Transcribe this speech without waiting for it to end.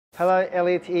Hello,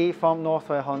 LTE from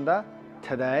Northway Honda.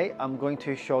 Today I'm going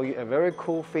to show you a very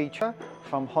cool feature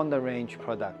from Honda range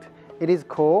product. It is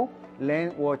called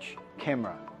LaneWatch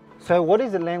camera. So what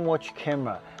is a LaneWatch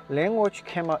camera? LaneWatch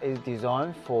camera is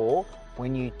designed for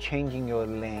when you're changing your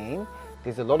lane.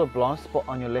 There's a lot of blind spot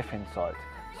on your left hand side.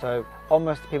 So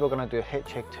almost people are going to do a head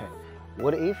check turn.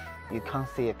 What if you can't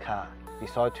see a car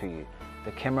beside to you?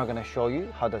 The camera going to show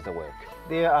you how does it work.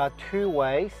 There are two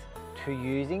ways to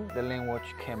using the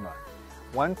LaneWatch camera.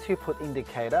 Once you put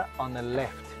indicator on the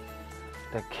left,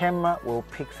 the camera will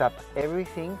pick up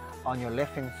everything on your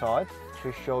left hand side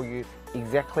to show you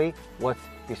exactly what's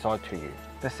beside to you.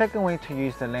 The second way to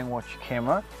use the LaneWatch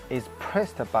camera is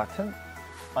press the button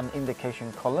on the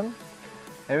indication column.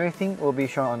 Everything will be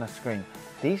shown on the screen.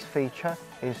 This feature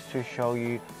is to show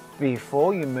you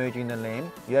before you merge in the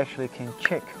lane, you actually can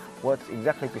check what's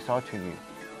exactly beside to you.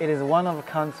 It is one of a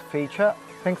kind feature.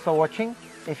 Thanks for watching.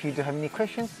 If you do have any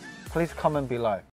questions, please comment below.